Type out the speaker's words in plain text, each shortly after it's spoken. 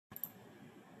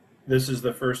This is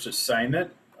the first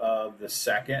assignment of the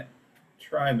second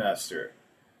trimester.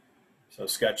 So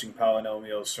sketching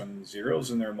polynomials from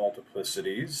zeros and their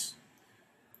multiplicities.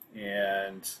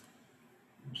 And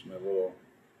here's my little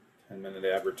 10-minute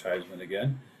advertisement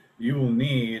again. You will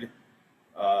need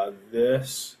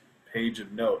this page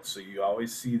of notes. So you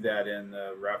always see that in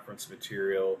the reference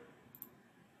material.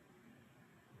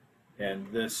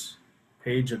 And this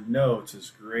page of notes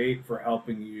is great for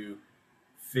helping you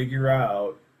figure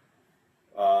out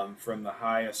from the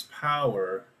highest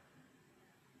power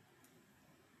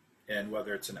and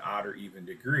whether it's an odd or even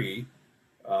degree,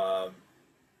 and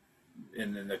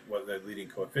then what the leading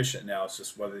coefficient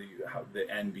analysis, whether you how the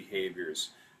end behaviors,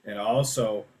 and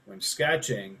also when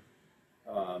sketching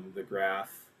the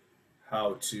graph,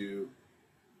 how to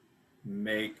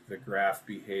make the graph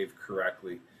behave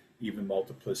correctly. Even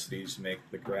multiplicities make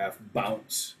the graph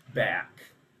bounce back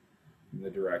in the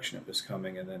direction it was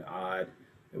coming, and then odd,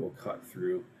 it will cut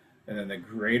through. And then the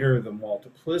greater the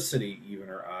multiplicity, even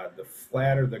or odd, the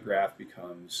flatter the graph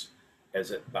becomes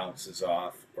as it bounces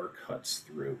off or cuts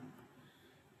through.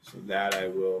 So that I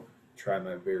will try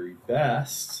my very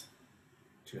best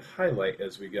to highlight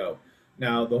as we go.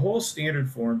 Now, the whole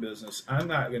standard form business, I'm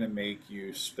not going to make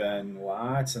you spend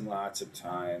lots and lots of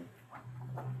time,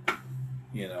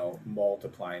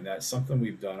 multiplying. That's something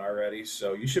we've done already.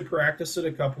 So you should practice it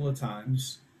a couple of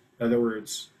times. In other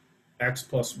words, x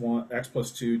plus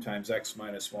 2 times x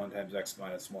minus 1 times x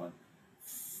minus 1.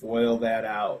 Foil that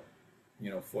out.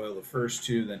 Foil the first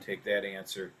two, then take that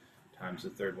answer times the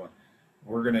third one.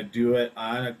 We're going to do it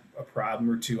on a problem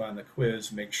or two on the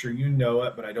quiz. Make sure you know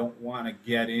it, but I don't want to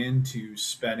get into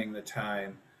spending the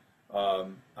time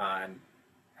on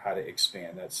how to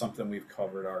expand. That's something we've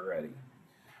covered already.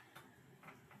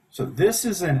 So this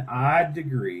is an odd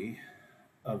degree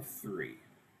of 3,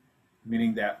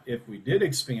 meaning that if we did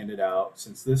expand it out,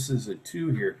 since this is a 2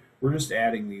 here, we're just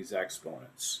adding these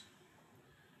exponents.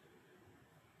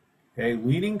 Okay,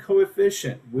 leading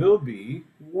coefficient will be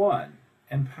 1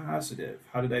 and positive.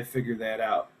 How did I figure that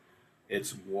out?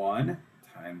 It's 1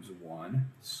 times 1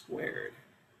 squared.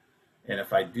 And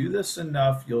if I do this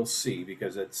enough, you'll see,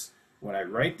 because it's when I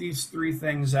write these three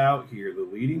things out here, the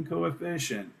leading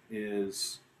coefficient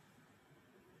is,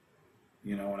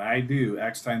 when I do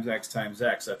x times x times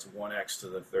x, that's 1x to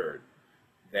the third.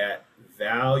 That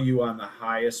value on the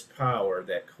highest power,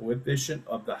 that coefficient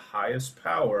of the highest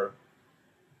power,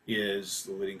 is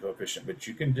the leading coefficient. But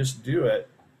you can just do it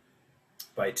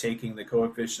by taking the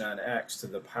coefficient on x to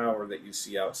the power that you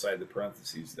see outside the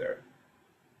parentheses there,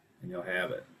 and you'll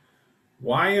have it.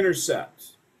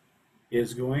 Y-intercept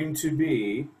is going to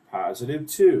be positive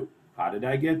 2. How did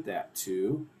I get that?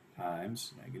 2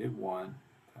 times negative 1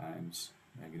 times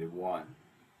negative 1.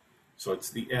 So it's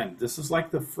the end. This is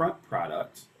like the front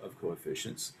product of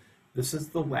coefficients. This is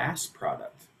the last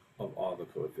product of all the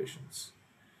coefficients.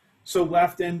 So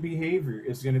left end behavior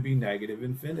is going to be negative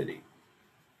infinity.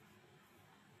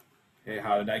 Okay,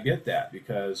 how did I get that?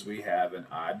 Because we have an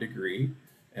odd degree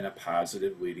and a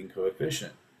positive leading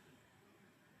coefficient.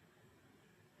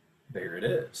 There it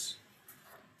is.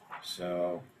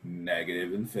 So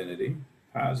negative infinity,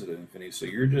 positive infinity. So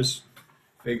you're just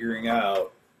figuring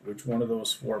out which one of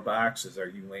those 4 boxes are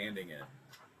you landing in.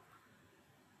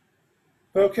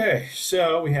 Okay,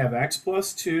 so we have x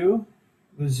plus 2.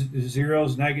 The 0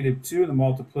 is negative 2. The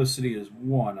multiplicity is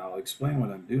 1. I'll explain what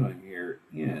I'm doing here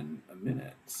in a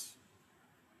minute.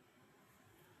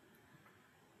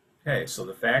 Okay, so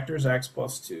the factor is x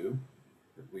plus 2.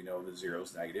 We know the 0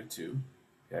 is negative 2.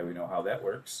 Okay, we know how that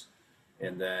works.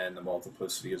 And then the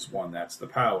multiplicity is 1. That's the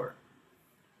power.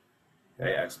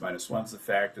 Okay, x minus 1 is the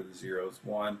factor. The 0 is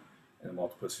 1. And the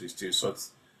multiplicity is 2. So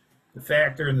it's the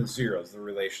factor and the 0 is the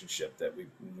relationship that when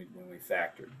we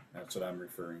factored. That's what I'm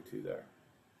referring to there.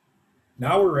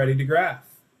 Now we're ready to graph.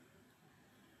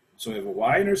 So we have a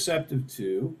y-intercept of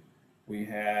 2. We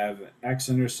have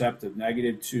x-intercept of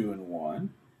negative 2 and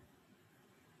 1.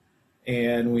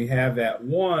 And we have that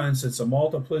 1, since the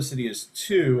multiplicity is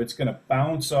 2, it's going to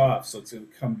bounce off. So it's going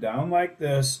to come down like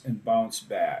this and bounce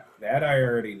back. That I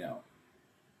already know.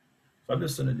 So I'm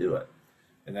just going to do it.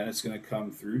 And then it's going to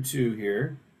come through 2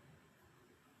 here.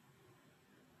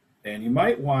 And you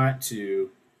might want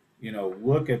to,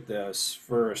 look at this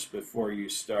first before you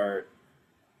start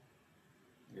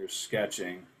your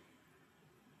sketching,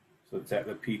 so that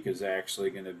the peak is actually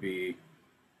going to be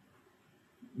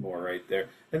more right there.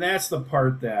 And that's the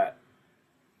part that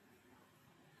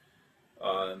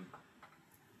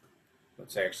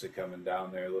it's actually coming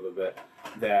down there a little bit,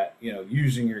 that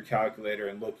using your calculator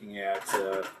and looking at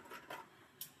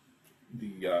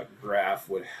the graph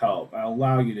would help. I'll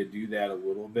allow you to do that a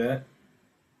little bit,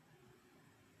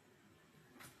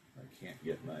 I can't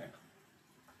get my,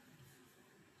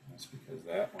 that's because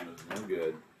that one is no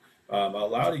good. I'll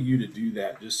allow you to do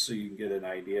that just so you can get an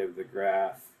idea of the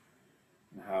graph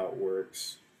and how it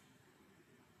works.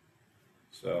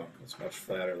 So it's much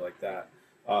flatter like that.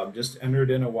 Just enter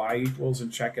it in a y equals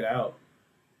and check it out.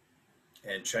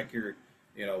 And check your,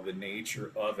 the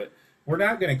nature of it. We're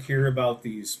not going to care about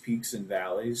these peaks and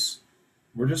valleys.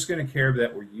 We're just going to care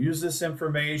that we use this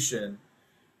information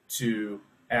to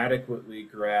adequately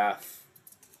graph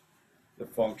the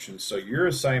function. So your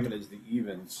assignment is the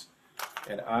evens,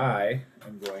 and I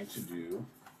am going to do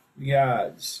the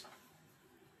odds.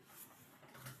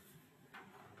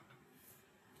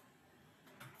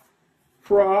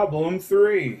 Problem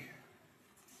 3.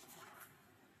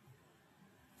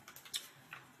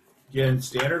 Again,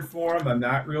 standard form, I'm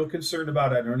not real concerned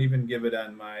about it. I don't even give it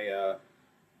on my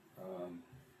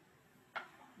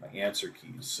my answer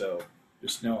keys. So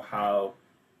just know how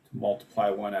to multiply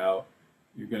one out.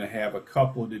 You're going to have a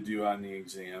couple to do on the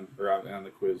exam, or on the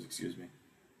quiz, excuse me.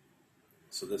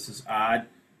 So this is odd,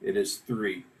 it is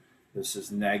 3. This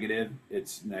is negative,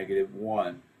 it's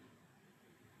 -1.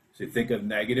 So you think of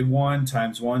 -1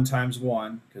 times 1 times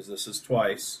 1, because this is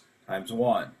twice, times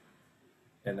 1.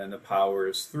 And then the power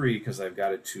is 3 because I've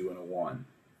got a 2 and a 1.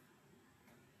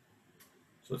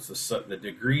 So it's the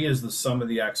degree is the sum of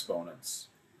the exponents,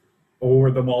 or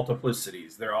the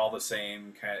multiplicities. They're all the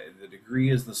same. The degree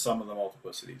is the sum of the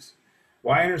multiplicities.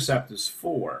 Y-intercept is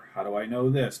 4. How do I know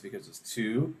this? Because it's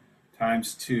 2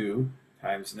 times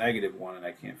 -1, and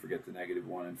I can't forget the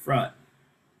 -1 in front.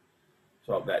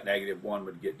 So that -1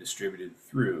 would get distributed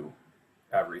through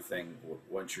everything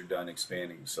once you're done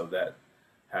expanding. So that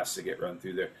has to get run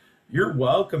through there. You're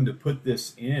welcome to put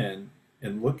this in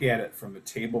and look at it from a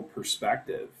table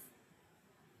perspective.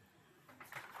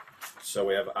 So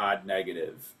we have odd,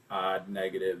 negative,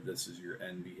 this is your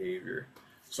end behavior.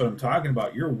 So I'm talking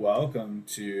about, you're welcome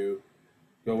to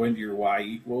go into your y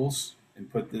equals and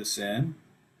put this in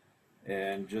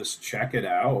and just check it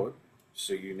out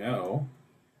so you know.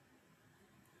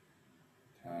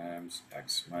 Times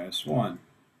x minus 1.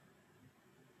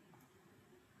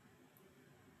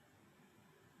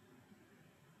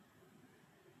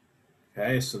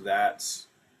 Okay, so that's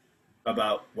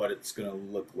about what it's going to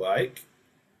look like.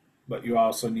 But you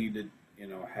also need to,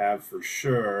 have for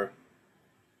sure.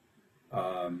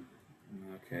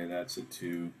 Okay, that's a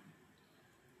 2.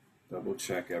 Double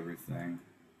check everything.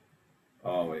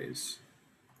 Always.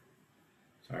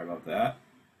 Sorry about that.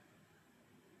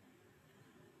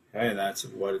 Okay, that's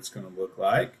what it's going to look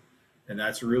like. And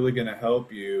that's really going to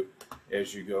help you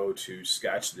as you go to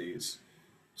sketch these.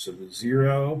 So the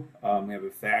 0, we have a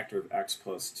factor of x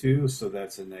plus 2, so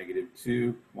that's a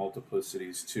 -2. Multiplicity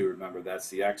is 2. Remember, that's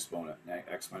the exponent.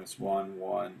 X minus 1,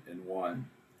 1, and 1.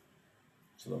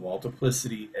 So the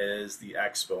multiplicity is the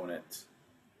exponent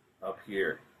up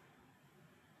here.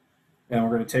 And we're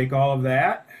going to take all of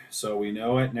that. So we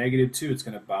know at -2 it's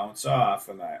going to bounce off,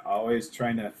 and I always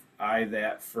trying to eye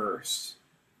that first.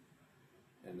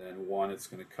 And then 1, it's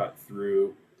going to cut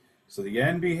through. So the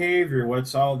end behavior,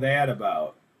 what's all that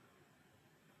about?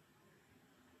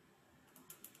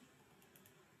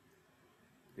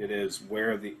 It is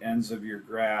where the ends of your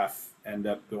graph end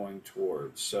up going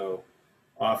towards. So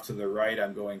off to the right,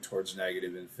 I'm going towards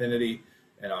 -infinity,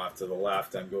 and off to the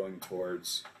left, I'm going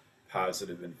towards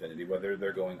positive infinity, whether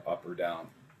they're going up or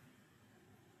down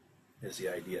is the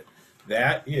idea.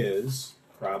 That is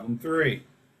problem 3.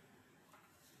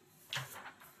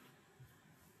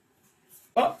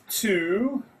 Up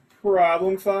to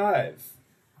problem 5.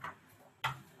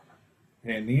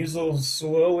 And these will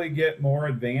slowly get more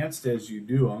advanced as you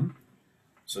do them.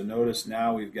 So notice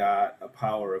now we've got a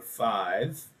power of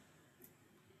 5.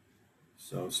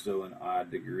 So still an odd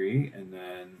degree. And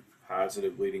then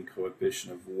positive leading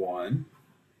coefficient of 1.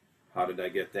 How did I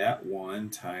get that? 1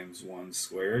 times 1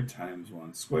 squared times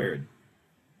 1 squared.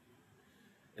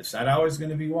 It's not always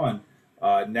going to be 1.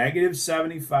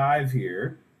 -75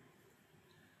 here.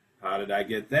 How did I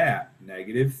get that?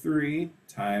 -3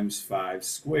 times 5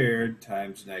 squared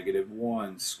times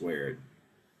 -1 squared.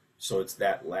 So it's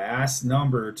that last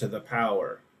number to the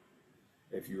power.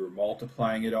 If you were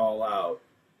multiplying it all out,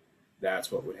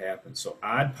 that's what would happen. So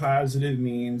odd positive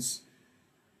means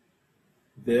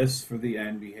this for the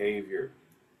end behavior.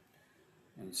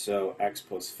 And so x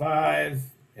plus 5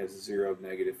 has a 0 of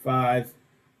 -5,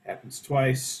 happens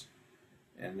twice.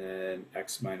 And then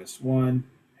x minus 1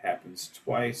 happens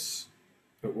twice.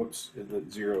 But whoops, the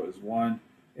 0 is 1.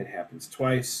 It happens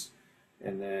twice.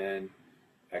 And then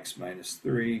x minus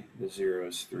 3, the 0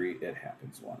 is 3. It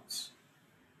happens once.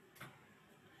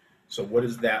 So what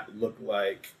does that look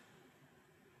like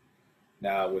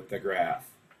now with the graph.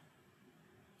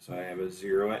 So I have a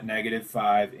 0 at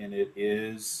 -5, and it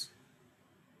is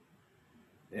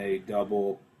a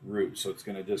double root, so it's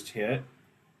going to just hit.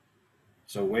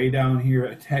 So way down here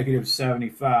at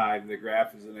 -75, the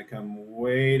graph is going to come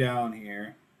way down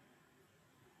here,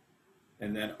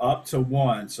 and then up to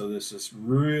 1. So this is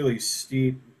really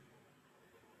steepness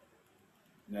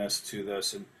to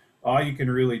this, and all you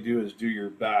can really do is do your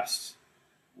best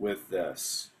with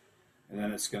this, and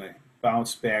then it's going to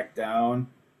bounce back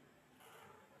down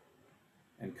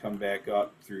and come back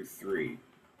up through 3.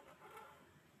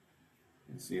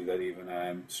 And see that even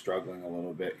I'm struggling a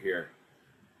little bit here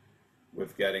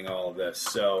with getting all of this.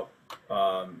 So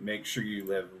make sure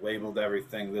you have labeled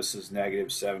everything. This is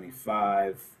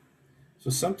 -75. So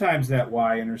sometimes that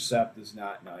y-intercept is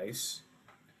not nice,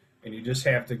 and you just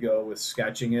have to go with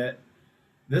sketching it.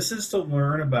 This is to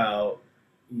learn about,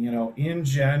 in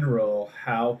general,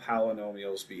 how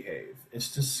polynomials behave.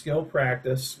 It's just skill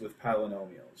practice with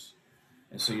polynomials.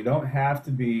 And so you don't have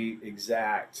to be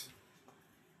exact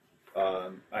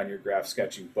on your graph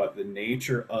sketching, but the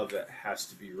nature of it has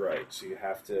to be right. So you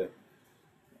have to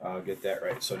get that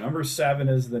right. So number 7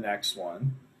 is the next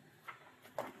one.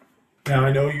 Now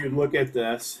I know you look at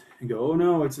this and go, oh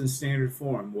no, it's in standard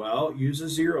form. Well, use a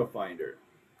zero finder.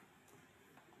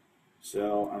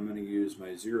 So I'm going to use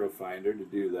my zero finder to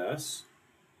do this.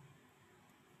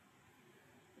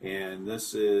 And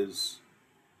this is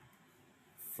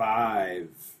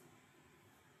 5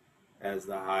 as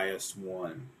the highest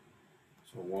one.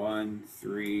 So 1,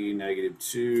 3,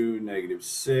 -2,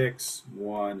 -6,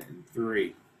 1, and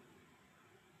 3.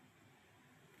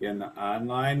 Again, the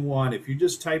online one, if you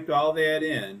just typed all that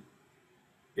in,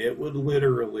 it would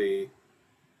literally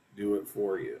do it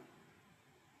for you.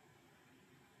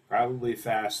 Probably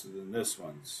faster than this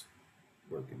one's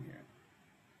working here.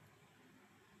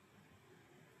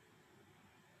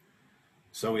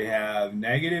 So we have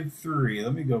 -3.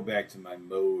 Let me go back to my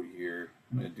mode here.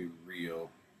 I'm going to do real.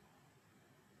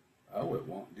 Oh, it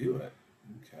won't do it.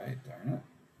 Okay, darn it.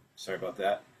 Sorry about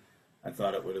that. I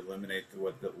thought it would eliminate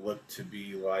what that looked to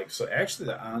be like. So actually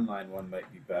the online one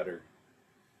might be better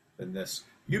than this.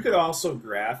 You could also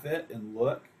graph it and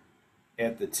look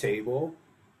at the table,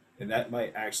 and that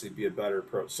might actually be a better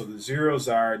approach. So the zeros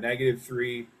are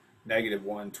 -3,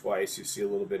 -1 twice. You see a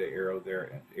little bit of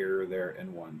error there,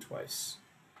 and 1 twice.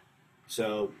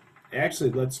 So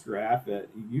actually, let's graph it.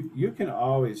 You can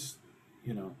always,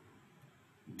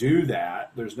 do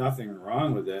that. There's nothing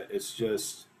wrong with it. It's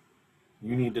just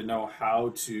you need to know how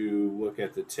to look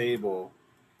at the table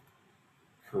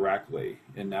correctly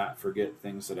and not forget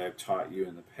things that I've taught you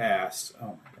in the past.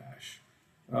 Oh my gosh.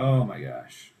 Oh my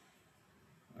gosh.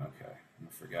 Okay, I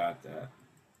forgot that.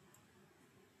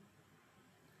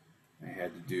 I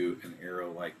had to do an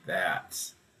arrow like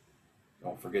that.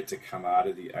 Don't forget to come out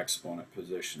of the exponent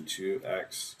position.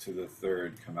 2x to the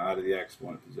third, come out of the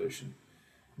exponent position.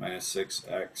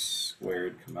 -6x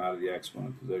squared, come out of the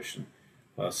exponent position,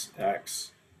 plus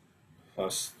x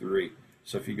plus 3.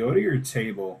 So if you go to your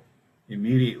table,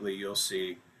 immediately you'll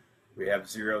see we have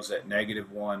zeros at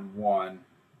 -1, 1,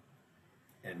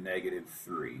 and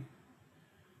 -3.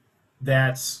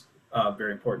 That's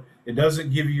very important. It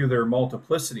doesn't give you their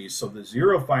multiplicities, so the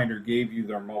zero finder gave you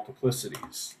their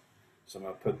multiplicities. So I'm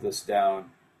going to put this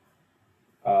down.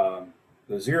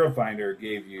 The zero finder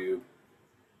gave you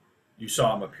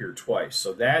saw them appear twice,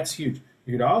 so that's huge.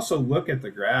 You could also look at the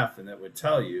graph and it would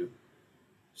tell you,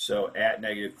 so at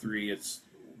 -3 it's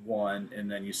 1,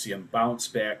 and then you see them bounce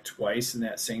back twice in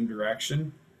that same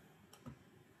direction.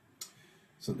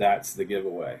 So that's the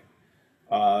giveaway.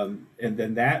 And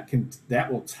then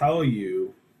that will tell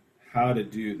you how to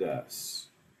do this.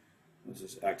 This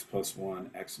is x plus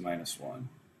 1, x minus 1.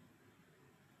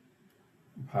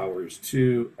 The power is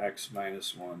 2, x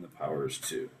minus 1, the power is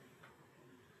 2.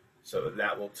 So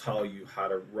that will tell you how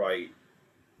to write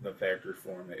the factor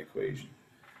form equation.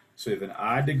 So we have an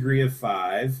odd degree of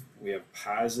 5. We have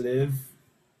positive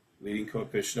leading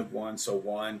coefficient of 1. So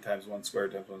 1 times 1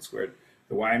 squared times 1 squared.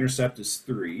 The y-intercept is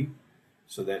 3.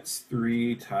 So that's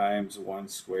 3 times 1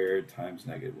 squared times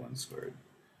 -1 squared.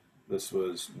 This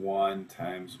was 1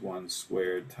 times 1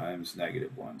 squared times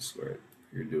 -1 squared.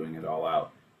 You're doing it all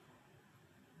out.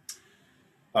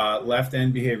 Left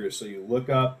end behavior. So you look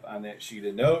up on that sheet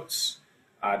of notes,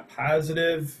 odd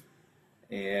positive,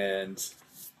 and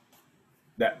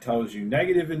that tells you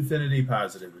 -infinity,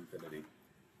 positive infinity.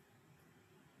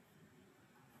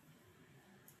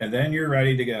 And then you're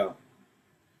ready to go.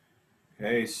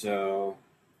 Okay, so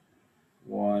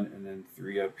 1 and then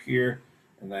 3 up here,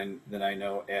 and then I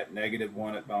know at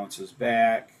 -1 it bounces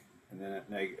back, and then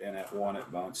at 1 it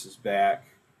bounces back.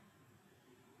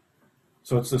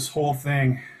 So it's this whole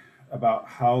thing about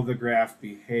how the graph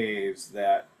behaves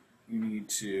that you need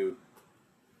to,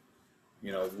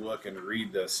 look and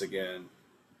read this again.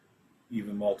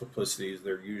 Even multiplicities,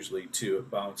 they're usually two. It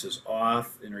bounces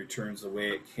off and returns the way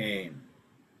it came.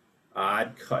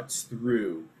 Odd cuts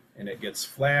through and it gets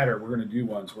flatter. We're going to do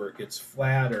ones where it gets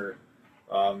flatter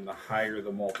the higher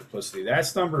the multiplicity.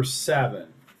 That's number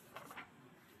 7.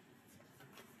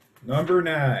 Number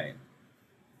 9.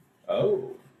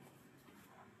 Oh,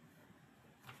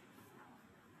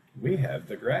 we have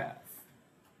the graph.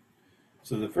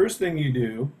 So the first thing you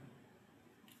do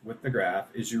with the graph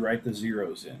is you write the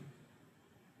zeros in,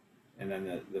 and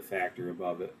then the factor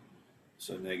above it.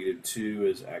 So -2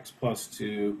 is x plus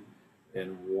 2,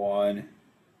 and 1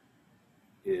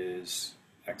 is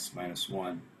x minus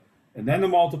 1. And then the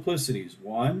multiplicities,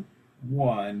 1,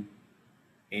 1,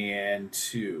 and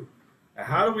 2. Now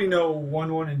how do we know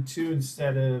 1, 1, and 2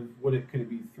 instead of, could it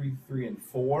be 3, 3, and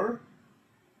 4?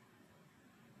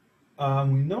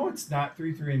 We know it's not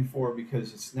 3, 3, and 4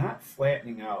 because it's not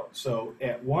flattening out. So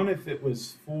at 1, if it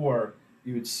was 4,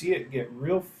 you would see it get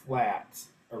real flat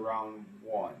around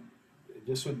 1.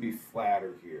 This would be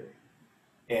flatter here.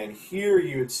 And here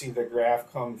you would see the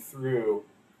graph come through.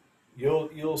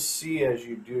 You'll see as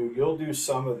you do, you'll do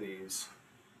some of these.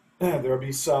 There'll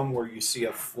be some where you see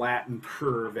a flattened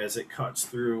curve as it cuts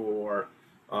through, or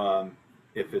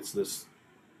if it's this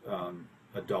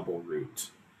a double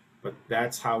root. But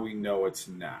that's how we know it's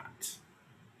not.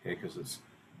 Okay, because it's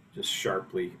just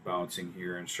sharply bouncing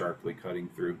here and sharply cutting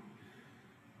through.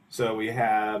 So we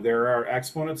have, there are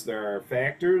exponents, there are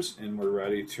factors, and we're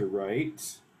ready to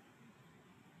write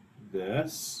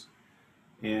this.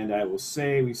 And I will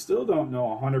say we still don't know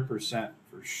 100%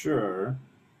 for sure.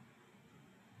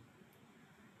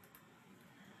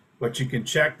 But you can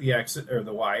check the x or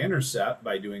the y-intercept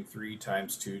by doing 3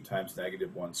 times 2 times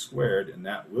 -1 squared, and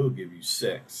that will give you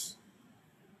 6.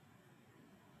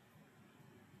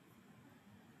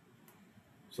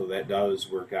 So that does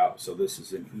work out. So this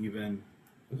is an even,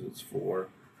 because it's 4,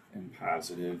 and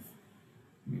positive,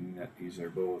 meaning that these are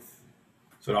both.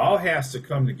 So it all has to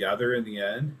come together in the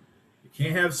end. You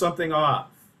can't have something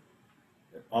off.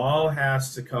 It all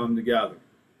has to come together.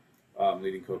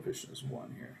 Leading coefficient is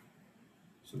 1 here.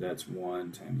 So that's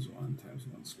 1 times 1 times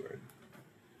 1 squared.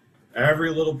 Every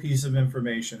little piece of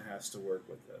information has to work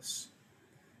with this.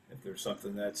 If there's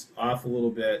something that's off a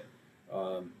little bit,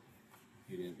 you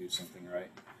didn't do something right.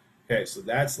 Okay, so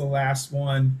that's the last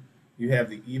one. You have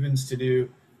the evens to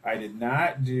do. I did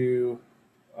not do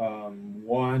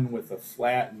one with a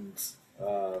flattened.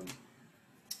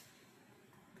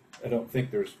 I don't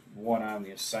think there's one on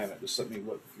the assignment. Just let me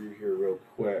look through here real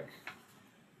quick.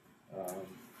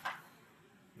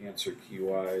 Answer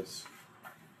key-wise,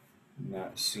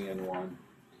 not seeing one,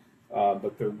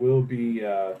 but there will be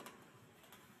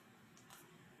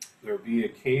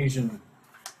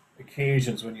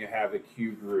occasions when you have a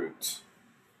cube root,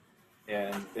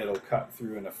 and it'll cut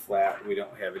through in a flat. We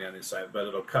don't have it on the side, but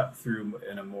it'll cut through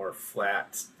in a more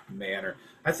flat manner.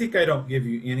 I think I don't give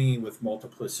you any with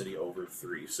multiplicity over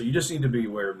 3, so you just need to be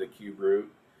aware of the cube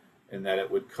root and that it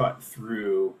would cut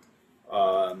through.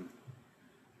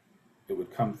 It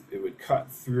would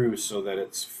cut through so that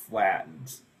it's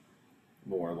flattened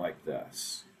more like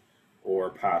this, or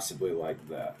possibly like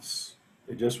this.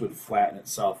 It just would flatten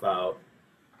itself out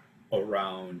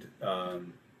around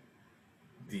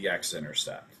the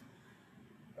x-intercept.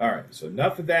 All right, so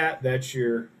enough of that. That's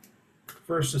your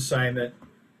first assignment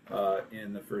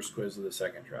in the first quiz of the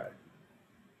second try.